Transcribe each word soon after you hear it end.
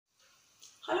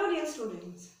Hello dear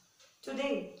students.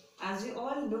 Today, as you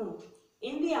all know,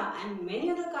 India and many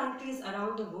other countries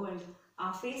around the world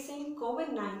are facing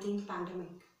COVID-19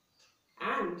 pandemic.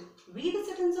 And we the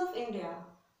citizens of India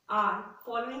are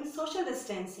following social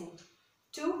distancing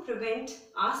to prevent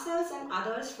ourselves and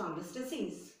others from this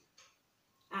disease.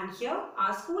 And here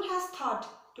our school has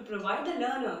thought to provide the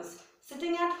learners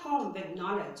sitting at home with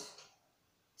knowledge.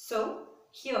 So,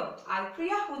 here, I,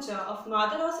 Priya Huja of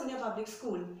Motherhouse India Public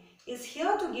School, is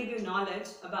here to give you knowledge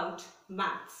about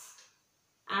maths.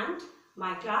 And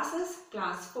my class is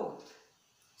class 4th.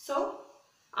 So,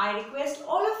 I request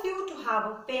all of you to have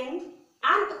a pen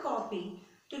and a copy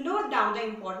to note down the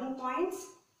important points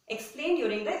explained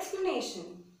during the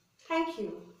explanation. Thank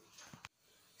you.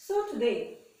 So,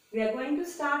 today, we are going to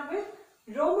start with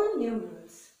Roman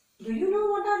numerals. Do you know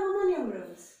what are Roman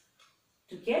numerals?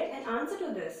 To get an answer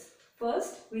to this,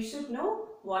 first we should know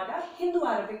what are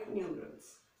Hindu-Arabic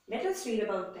numerals. Let us read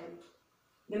about them.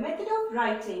 The method of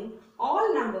writing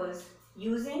all numbers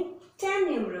using 10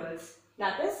 numerals,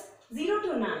 that is 0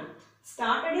 to 9,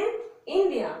 started in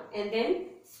India and then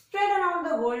spread around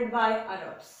the world by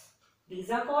Arabs. These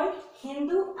are called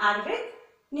Hindu-Arabic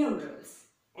numerals.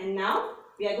 And now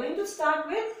we are going to start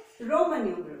with Roman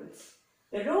numerals.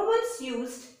 The Romans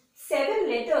used 7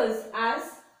 letters as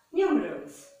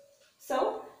numerals.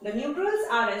 So, the numerals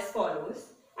are as follows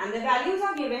and the values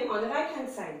are given on the right hand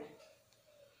side.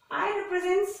 I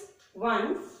represents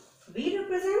 1, B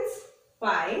represents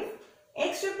 5,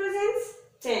 X represents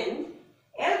 10,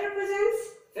 L represents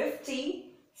 50,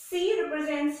 C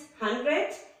represents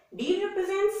 100, D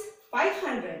represents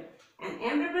 500 and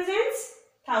M represents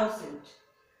 1000.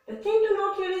 The thing to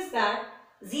note here is that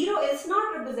 0 is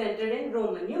not represented in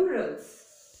Roman numerals.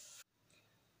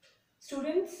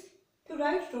 Students, to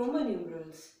write Roman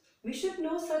numerals, we should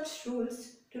know such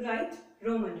rules to write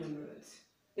Roman numerals.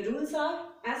 The rules are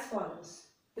as follows.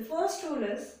 The first rule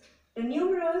is the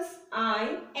numerals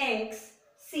I, X,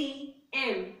 C,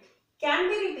 M can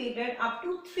be repeated up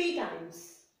to 3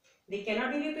 times. They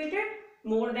cannot be repeated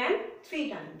more than 3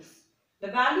 times. The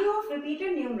value of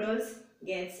repeated numerals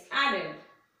gets added.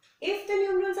 If the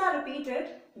numerals are repeated,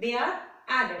 they are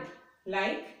added.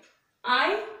 Like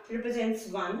I represents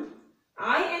 1.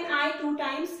 I and I 2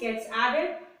 times gets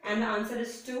added and the answer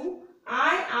is 2.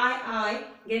 I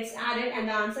gets added and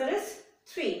the answer is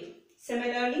 3.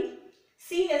 Similarly,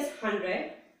 C is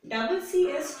 100, double C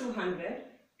is 200,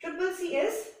 triple C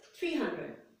is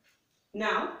 300.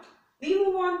 Now, we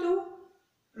move on to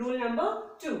rule number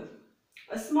 2.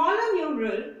 A smaller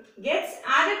numeral gets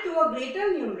added to a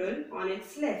greater numeral on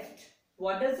its left.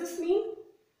 What does this mean?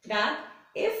 That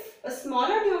if a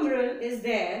smaller numeral is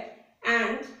there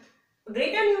and a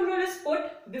greater numeral is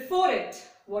put before it,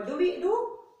 what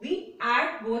do? We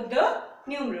add both the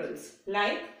numerals.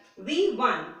 Like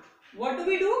V1. What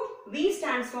do? V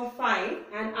stands for 5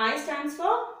 and I stands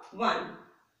for 1.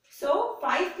 So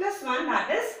 5 plus 1,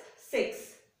 that is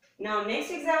 6. Now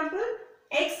next example,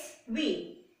 XV.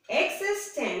 X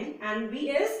is 10 and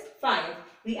V is 5.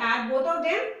 We add both of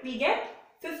them, we get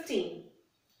 15.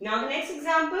 Now the next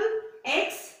example,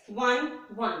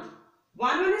 X11.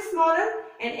 1 is smaller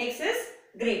and X is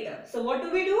greater. So what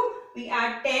do? We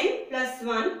add 10 plus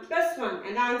 1 plus 1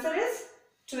 and the answer is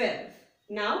 12.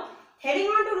 Now heading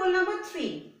on to rule number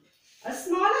 3. A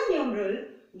smaller numeral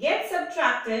gets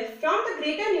subtracted from the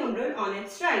greater numeral on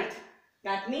its right.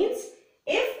 That means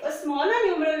if a smaller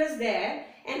numeral is there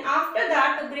and after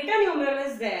that a greater numeral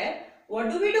is there, what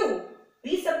do?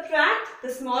 We subtract the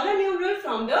smaller numeral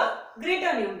from the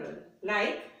greater numeral.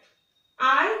 Like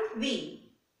IV.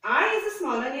 I is the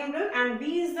smaller numeral and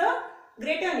V is the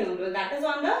greater numeral, that is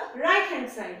on the right hand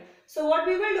side. So what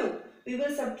we will do? We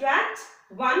will subtract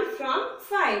 1 from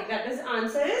 5, that is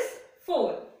answer is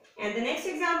 4. And the next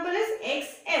example is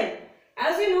XL.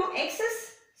 As you know, X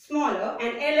is smaller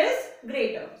and L is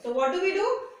greater. So what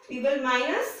do? We will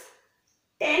minus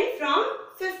 10 from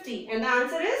 50 and the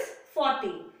answer is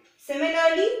 40.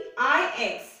 Similarly,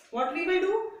 IX. What we will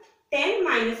do? 10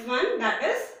 minus 1, that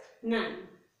is 9.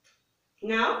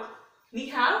 Now, we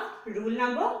have rule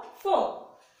number 4.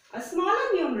 A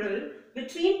smaller numeral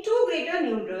between 2 greater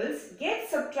numerals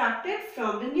gets subtracted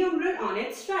from the numeral on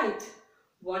its right.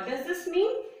 What does this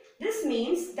mean? This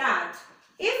means that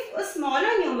if a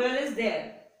smaller numeral is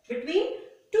there between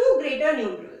 2 greater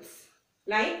numerals,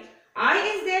 like I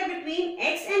is there between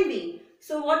X and V.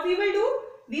 So what we will do?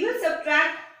 We will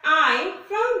subtract I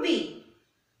from V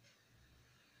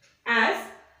as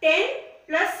 10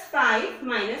 plus 5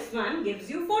 minus 1 gives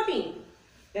you 14.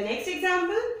 The next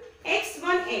example,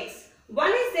 X1X.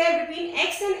 1 is there between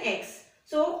X and X.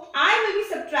 So I will be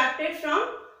subtracted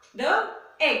from the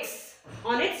X.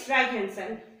 on its right hand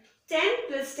side. 10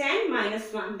 plus 10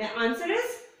 minus 1. The answer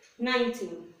is 19.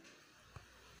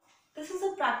 This is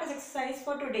a practice exercise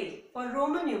for today for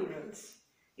Roman numerals.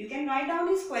 You can write down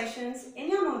these questions in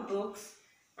your notebooks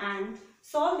and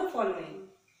solve the following.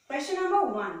 Question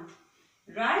number 1.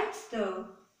 Write the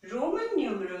Roman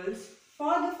numerals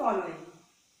for the following.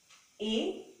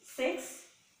 A. 6,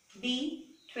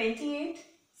 B. 28,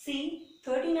 C.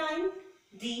 39,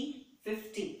 D.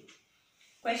 50.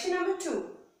 Question number 2.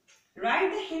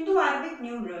 Write the Hindu-Arabic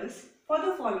numerals for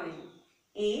the following.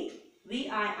 A.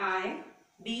 VII,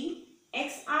 B.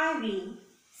 XIV,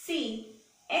 C.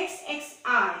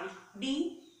 XXI,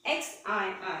 D.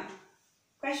 XII.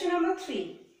 Question number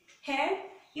 3. Here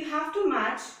you have to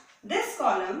match this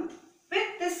column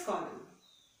with this column.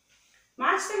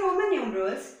 Match the Roman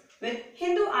numerals with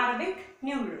Hindu-Arabic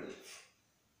numerals.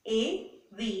 A.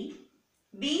 V,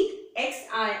 B.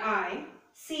 XII,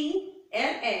 C.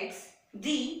 LX,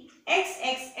 D.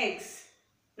 XXX.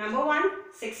 Number 1,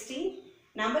 60.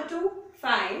 Number 2,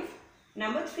 5.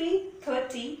 Number 3,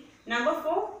 30. Number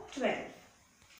 4, 12.